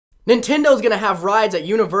Nintendo's gonna have rides at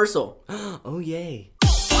Universal. Oh, yay.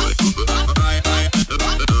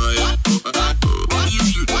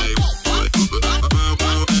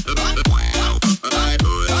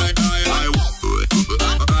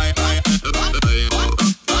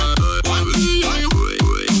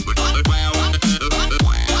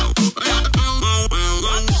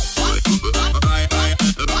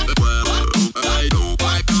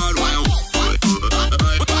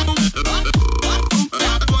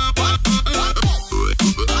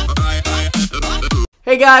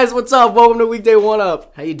 Hey guys, what's up? Welcome to Weekday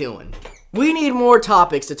 1-Up. How you doing? We need more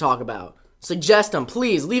topics to talk about. Suggest them,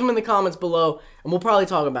 please. Leave them in the comments below, and we'll probably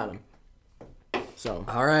talk about them. So,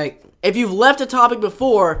 All right. if you've left a topic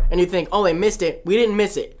before and you think, oh, they missed it, we didn't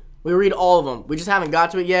miss it. We read all of them. We just haven't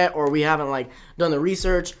got to it yet, or we haven't done the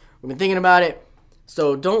research. We've been thinking about it.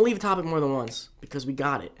 So don't leave a topic more than once, because we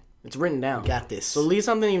got it. It's written down. We got this. So leave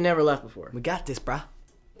something you've never left before. We got this, brah.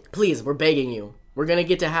 Please, we're begging you. We're going to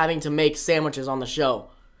get to having to make sandwiches on the show.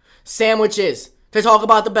 Sandwiches. To talk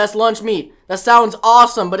about the best lunch meat. That sounds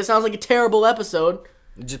awesome, but it sounds like a terrible episode.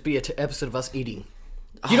 It'd just be an episode of us eating.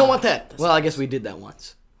 You don't want that. Well, I guess we did that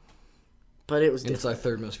once. But it was And different. it's our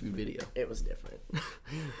third most viewed video. It was different.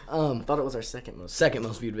 I thought it was our second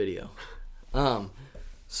most viewed video.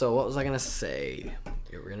 So what was I gonna say?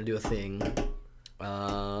 Here, we're gonna do a thing.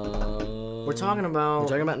 We're talking about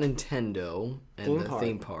Nintendo and the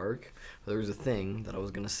theme park. There was a thing that I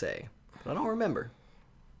was gonna say, but I don't remember.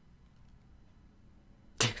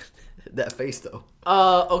 That face though.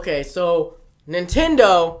 Okay, so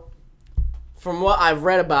Nintendo, from what I've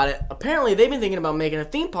read about it, apparently they've been thinking about making a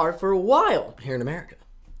theme park for a while. Here in America.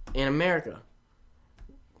 In America.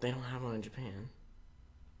 They don't have one in Japan.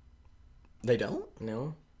 They don't?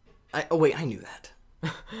 No. Oh wait, I knew that.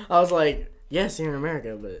 I was like, yes, here in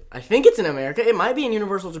America, but I think it's in America. It might be in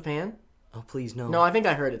Universal Japan. Oh please no. No, I think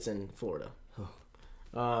I heard it's in Florida.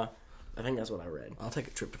 Oh. I think that's what I read. I'll take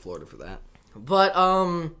a trip to Florida for that. But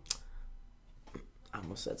I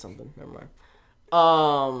almost said something. Never mind.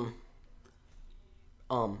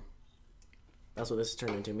 That's what this has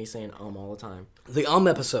turned into, me saying all the time. The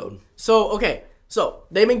episode. So, okay. So,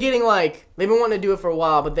 they've been getting they've been wanting to do it for a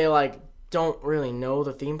while, but they don't really know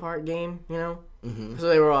the theme park game, you know? Mm-hmm. So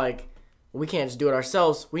they were like, we can't just do it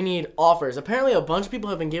ourselves. We need offers. Apparently, a bunch of people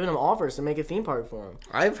have been giving them offers to make a theme park for them.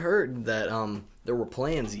 I've heard that there were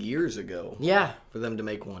plans years ago. Yeah. For them to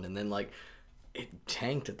make one, and then it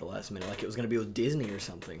tanked at the last minute, like it was gonna be with Disney or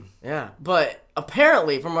something. Yeah, but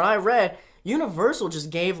apparently, from what I read, Universal just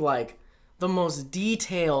gave the most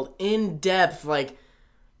detailed, in-depth,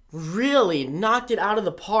 really knocked it out of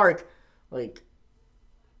the park,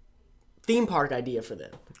 theme park idea for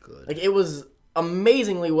them. Good. It was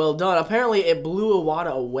amazingly well done. Apparently, it blew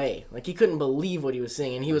Iwata away. He couldn't believe what he was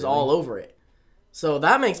seeing, and he was all over it. So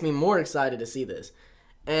that makes me more excited to see this.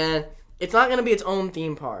 And it's not gonna be its own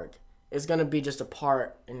theme park. It's gonna be just a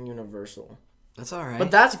part in Universal. That's all right.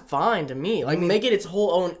 But that's fine to me. Make it its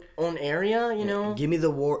whole own area, you know? Give me a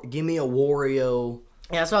Wario.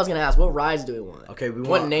 Yeah, that's what I was gonna ask. What rides do we want? Okay,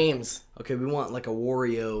 what names? Okay, we want a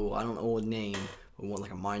Wario, I don't know what name. We want a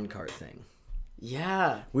minecart thing.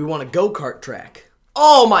 Yeah. We want a go-kart track.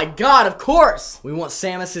 Oh my god, of course! We want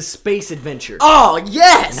Samus's Space Adventure. Oh,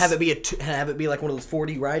 yes! And have it be like one of those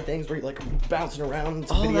 4D ride things where you're bouncing around.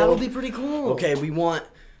 Oh, that would be pretty cool. Okay, we want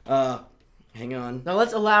hang on. Now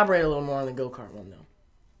let's elaborate a little more on the go-kart one though.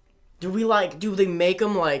 Do they make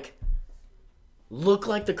them look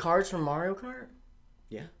like the carts from Mario Kart?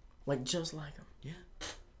 Yeah. Just like them? Yeah.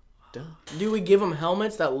 Duh. Do we give them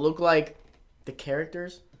helmets that look like the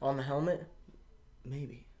characters on the helmet?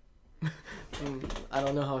 Maybe. I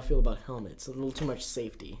don't know how I feel about helmets. A little too much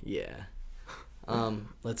safety. Yeah.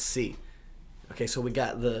 Let's see. Okay, so we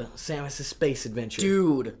got the Samus's Space Adventure.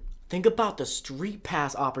 Dude, think about the Street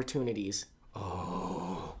Pass opportunities.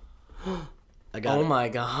 Oh. I got Oh my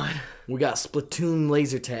god. We got Splatoon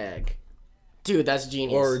laser tag. Dude, that's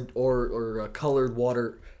genius. Or colored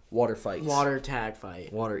water fights. Water tag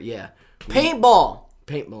fight. Water, yeah. Paintball.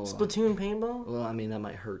 Paintball. Splatoon paintball? Well, I mean, that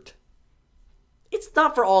might hurt. It's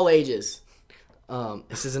not for all ages.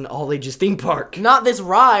 This is an all-ages theme park. Not this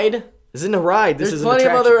ride. This isn't a ride. There's plenty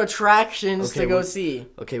of other attractions to go see.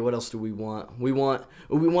 Okay, what else do we want? We want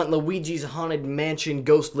Luigi's Haunted Mansion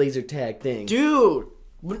Ghost Laser Tag thing. Dude,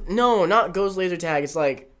 no, not Ghost Laser Tag. It's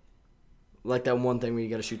like that one thing where you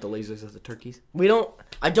gotta shoot the lasers at the turkeys.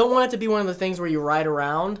 I don't want it to be one of the things where you ride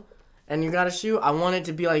around and you gotta shoot. I want it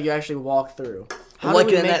to be you actually walk through. How do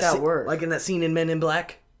we make that work? Like in that scene in Men in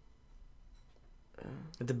Black.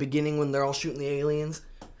 At the beginning when they're all shooting the aliens.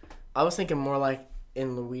 I was thinking more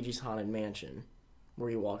in Luigi's Haunted Mansion,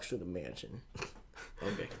 where he walks through the mansion.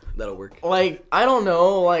 Okay. That'll work. Like, I don't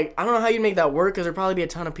know. Like, I don't know how you'd make that work because there'd probably be a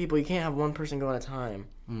ton of people. You can't have one person go at a time.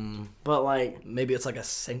 But, like... Maybe it's like a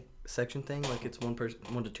section thing. Like, it's 1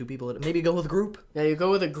 to 2 people. Maybe go with a group. Yeah, you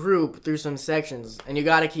go with a group through some sections. And you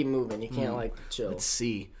got to keep moving. You can't, like, chill. Let's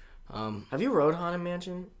see. Have you rode Haunted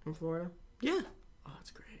Mansion in Florida? Yeah. Oh,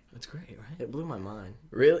 it's great. It's great, right? It blew my mind.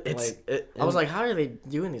 Really? I was like, how are they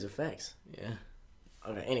doing these effects? Yeah.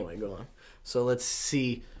 Okay, anyway, go on. So let's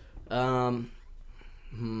see. Trying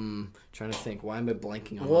to think. Why am I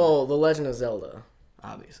blanking on Well, The Legend of Zelda.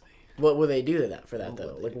 Obviously. What would they do to that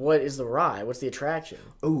though? Like, what is the ride? What's the attraction?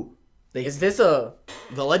 Ooh. Is this a...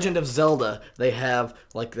 The Legend of Zelda, they have,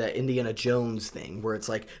 like, that Indiana Jones thing, where it's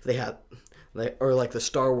like, or like the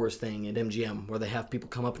Star Wars thing at MGM, where they have people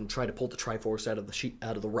come up and try to pull the Triforce out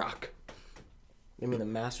of the rock. You mean the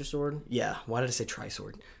Master Sword? Yeah. Why did I say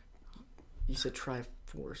Tri-Sword? You said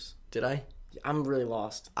Triforce. Did I? I'm really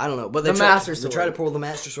lost. I don't know, but they try to pull the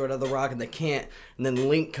Master Sword out of the rock, and they can't. And then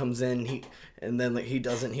Link comes in, he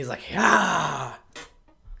doesn't. He's like, yeah.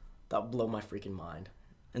 That would blow my freaking mind.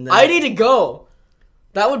 And then I need to go.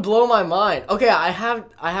 That would blow my mind. Okay, I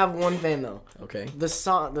have one thing though. Okay. The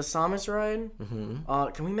Samus ride.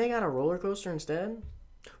 Mm-hmm. Can we make that a roller coaster instead?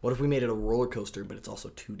 What if we made it a roller coaster, but it's also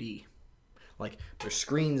 2D? Like, there's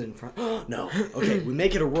screens in front. No. Okay, we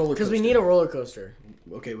make it a roller coaster. Because we need a roller coaster.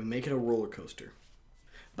 Okay, we make it a roller coaster.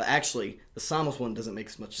 But actually, the Samus one doesn't make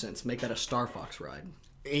as much sense. Make that a Star Fox ride.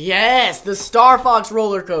 Yes, the Star Fox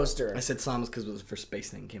roller coaster. I said Samus because it was the first space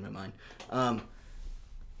thing that came to mind.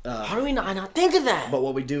 How do we not think of that? But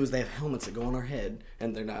what we do is they have helmets that go on our head,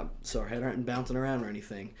 and they're not, so our head aren't bouncing around or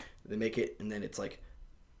anything. They make it, and then it's like,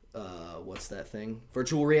 what's that thing?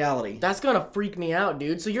 Virtual reality. That's gonna freak me out,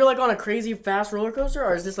 dude. So you're like on a crazy fast roller coaster,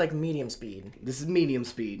 or is this like medium speed? This is medium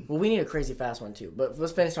speed. Well, we need a crazy fast one too, but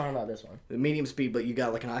let's finish talking about this one. The medium speed, but you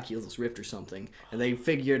got like an Oculus Rift or something, and they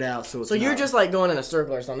figure it out so it's So you're just like going in a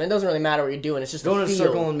circle or something. It doesn't really matter what you're doing. It's just going in a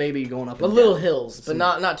circle and maybe going up and little down. hills, but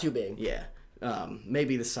not too big. Yeah.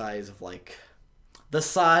 Maybe the size of like... The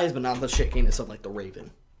size, but not the shakiness of like the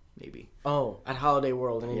Raven. Maybe. Oh, at Holiday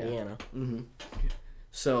World in Indiana. Mm-hmm.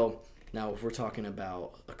 So... Now, if we're talking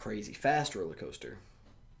about a crazy fast roller coaster.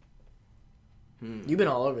 You've been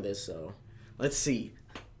all over this, so. Let's see.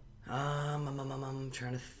 I'm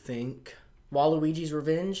trying to think. Waluigi's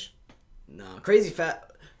Revenge? No. Crazy fast.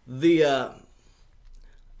 I'd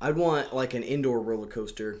want like an indoor roller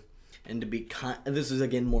coaster. And to be this is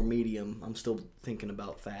again more medium. I'm still thinking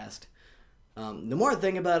about fast. The more I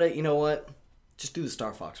think about it, you know what? Just do the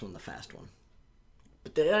Star Fox one, the fast one.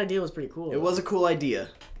 But the idea was pretty cool. It was a cool idea.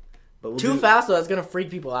 But too fast though, that's gonna freak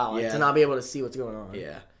people out. Like, to not be able to see what's going on.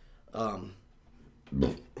 Yeah.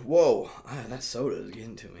 Whoa, that soda is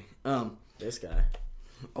getting to me. This guy.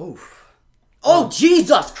 Oh,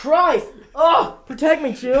 Jesus Christ! Oh, protect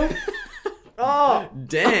me, Chew. Oh,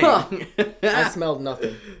 dang! I smelled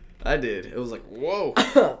nothing. I did. It was like, whoa.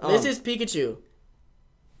 This is Pikachu.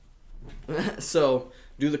 So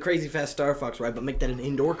do the crazy fast Star Fox ride, but make that an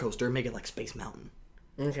indoor coaster. Make it like Space Mountain.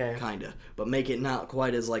 Okay. Kinda, but make it not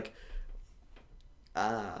quite as like.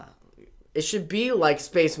 It should be like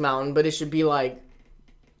Space Mountain, but it should be like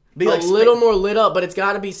a little more lit up. But it's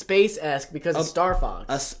got to be space-esque because it's Star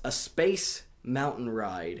Fox. A Space Mountain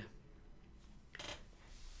ride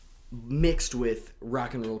mixed with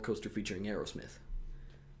Rock and Roller Coaster featuring Aerosmith.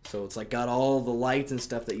 So it's like got all the lights and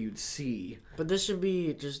stuff that you'd see. But this should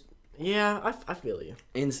be just. Yeah, I feel you.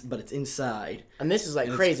 But it's inside. And this is like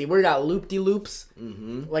crazy. We got loop-de-loops.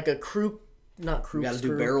 Mm-hmm. Like a not corkscrew. You gotta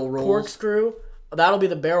do barrel rolls. Corkscrew. That'll be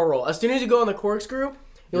the barrel roll. As soon as you go on the corkscrew,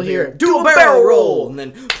 you'll hear, do a barrel roll! And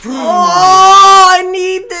then... Oh, I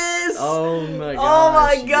need this! Oh my god. Oh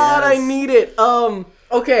my god, yes. I need it.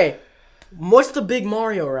 Okay. What's the big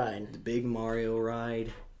Mario ride? The big Mario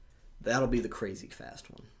ride. That'll be the crazy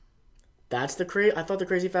fast one. That's the crazy... I thought the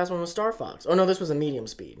crazy fast one was Star Fox. Oh no, this was a medium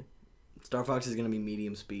speed. Star Fox is going to be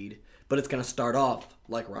medium speed, but it's going to start off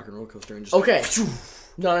like Rock and Roller Coaster and just... Okay.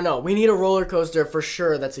 No. We need a roller coaster for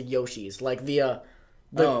sure that's a Yoshi's. Like the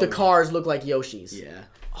cars look like Yoshi's. Yeah.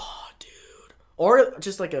 Oh, dude. Or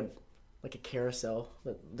just like a carousel.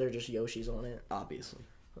 They're just Yoshi's on it. Obviously.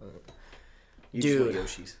 Dude.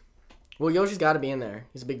 Yoshi's. Well, Yoshi's got to be in there.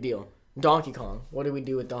 He's a big deal. Donkey Kong. What do we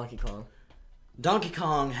do with Donkey Kong? Donkey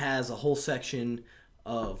Kong has a whole section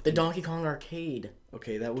of... The Donkey Kong arcade.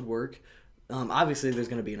 Okay, that would work. Obviously, there's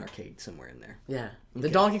going to be an arcade somewhere in there. Yeah. The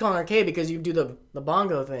Donkey Kong arcade, because you do the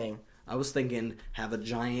bongo thing. I was thinking have a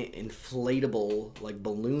giant inflatable like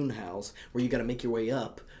balloon house where you got to make your way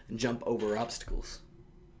up and jump over obstacles.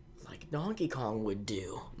 Like Donkey Kong would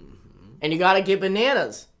do. Mm-hmm. And you got to get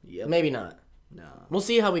bananas. Yep. Maybe not. No. We'll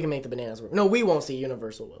see how we can make the bananas work. No, we won't see.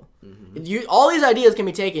 Universal will. Mm-hmm. All these ideas can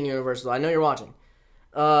be taken, Universal. I know you're watching.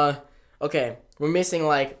 Okay. We're missing,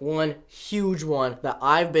 like, one huge one that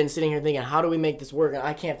I've been sitting here thinking, how do we make this work? And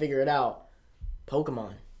I can't figure it out.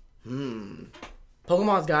 Pokemon.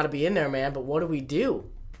 Pokemon's got to be in there, man. But what do we do?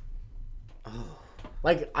 Oh.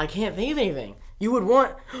 Like, I can't think of anything. You would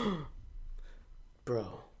want...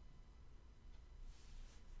 Bro.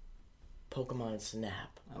 Pokemon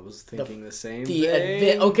Snap. I was thinking the same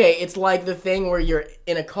thing. Okay, it's like the thing where you're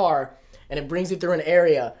in a car and it brings you through an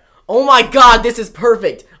area. Oh my god, this is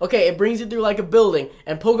perfect. Okay, it brings you through like a building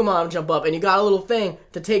and Pokemon jump up and you got a little thing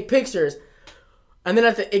to take pictures. And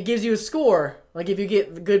then it gives you a score. Like if you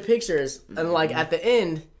get good pictures. And like at the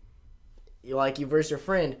end, you verse your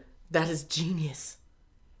friend. That is genius.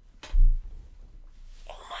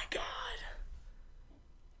 Oh my god.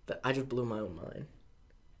 I just blew my own mind.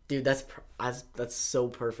 Dude, that's so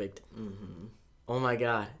perfect. Oh my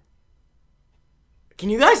god. Can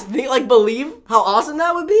you guys believe how awesome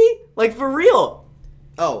that would be? Like, for real.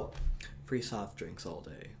 Oh, free soft drinks all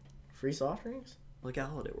day. Free soft drinks? Like a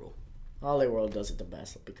Holiday World. Holiday World does it the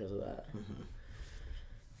best because of that.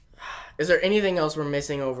 Is there anything else we're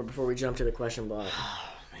missing over before we jump to the question block? Oh,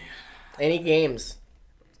 man. Any games?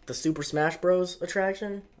 The Super Smash Bros.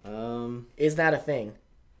 Attraction? Is that a thing?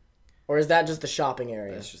 Or is that just the shopping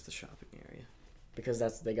area? That's just the shopping area. Because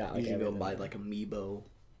they got like you can go buy like Amiibo.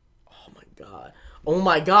 Oh my god. Oh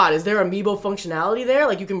my god, is there Amiibo functionality there?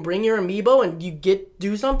 Like you can bring your Amiibo and you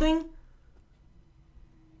do something?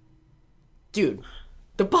 Dude,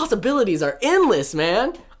 the possibilities are endless,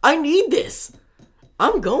 man. I need this.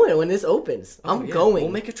 I'm going when this opens. I'm going.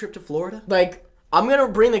 We'll make a trip to Florida. Like, I'm going to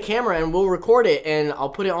bring the camera and we'll record it and I'll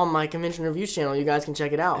put it on my Convention Reviews channel. You guys can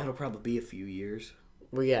check it out. It'll probably be a few years.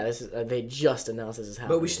 Well, yeah, this is they just announced this is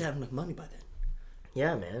happening. But we should have enough money by then.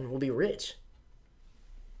 Yeah, man. We'll be rich.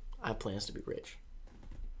 I have plans to be rich.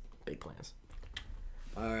 Big plans.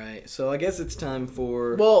 All right, so I guess it's time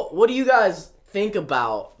for... Well, what do you guys think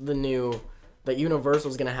about that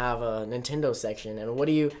Universal's going to have a Nintendo section? And what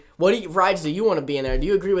rides do you want to be in there? Do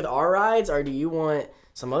you agree with our rides, or do you want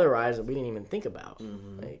some other rides that we didn't even think about?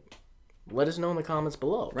 Like, let us know in the comments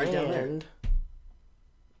below. Right down there.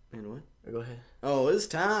 And what? Go ahead. Oh, it's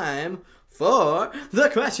time for the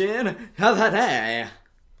question of the day.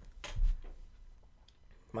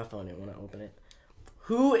 My phone didn't want to open it.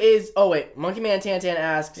 Who is... Oh, wait. Monkey Man Tantan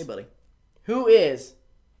asks... Hey, buddy. Who is...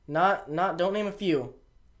 Not don't name a few.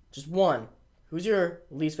 Just one. Who's your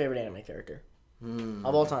least favorite anime character?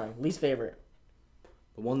 Of all time. Least favorite.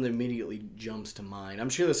 The one that immediately jumps to mind. I'm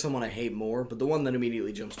sure there's someone I hate more, but the one that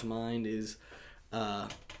immediately jumps to mind is...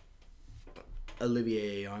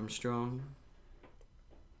 Olivier Armstrong.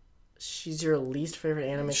 She's your least favorite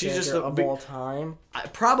anime character of all time?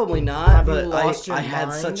 Probably not, but I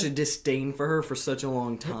had such a disdain for her for such a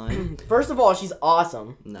long time. First of all, she's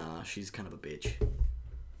awesome. Nah, she's kind of a bitch.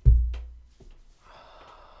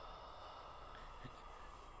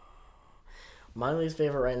 My least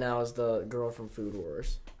favorite right now is the girl from Food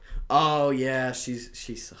Wars. Oh, yeah, she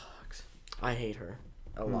sucks. I hate her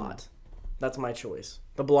a lot. That's my choice.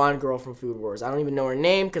 The blonde girl from Food Wars. I don't even know her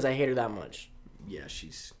name because I hate her that much. Yeah,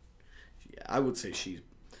 I would say she's...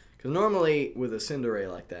 Because normally with a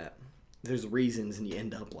Cinderella like that, there's reasons and you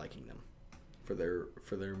end up liking them for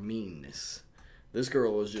their meanness. This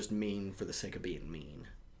girl is just mean for the sake of being mean.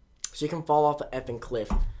 She can fall off the effing cliff.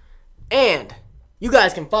 And you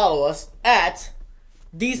guys can follow us at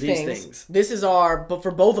these things. This is but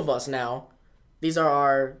for both of us now, these are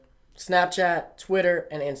our Snapchat, Twitter,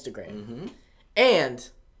 and Instagram. And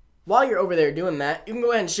while you're over there doing that, you can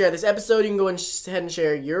go ahead and share this episode. You can go ahead and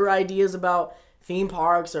share your ideas about theme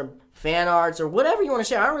parks or fan arts or whatever you want to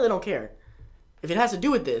share. I really don't care. If it has to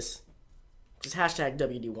do with this, just hashtag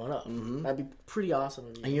WD1UP. That'd be pretty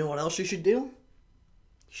awesome. And you know what else you should do? You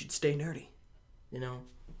should stay nerdy. You know,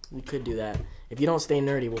 we could do that. If you don't stay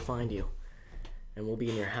nerdy, we'll find you. And we'll be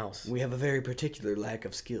in your house. We have a very particular lack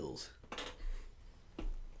of skills.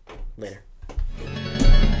 Later.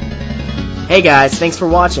 Hey guys, thanks for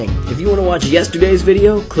watching. If you want to watch yesterday's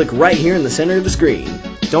video, click right here in the center of the screen.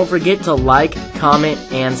 Don't forget to like, comment,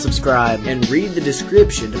 and subscribe. And read the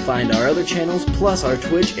description to find our other channels, plus our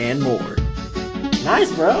Twitch and more.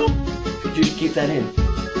 Nice, bro. You should keep that in.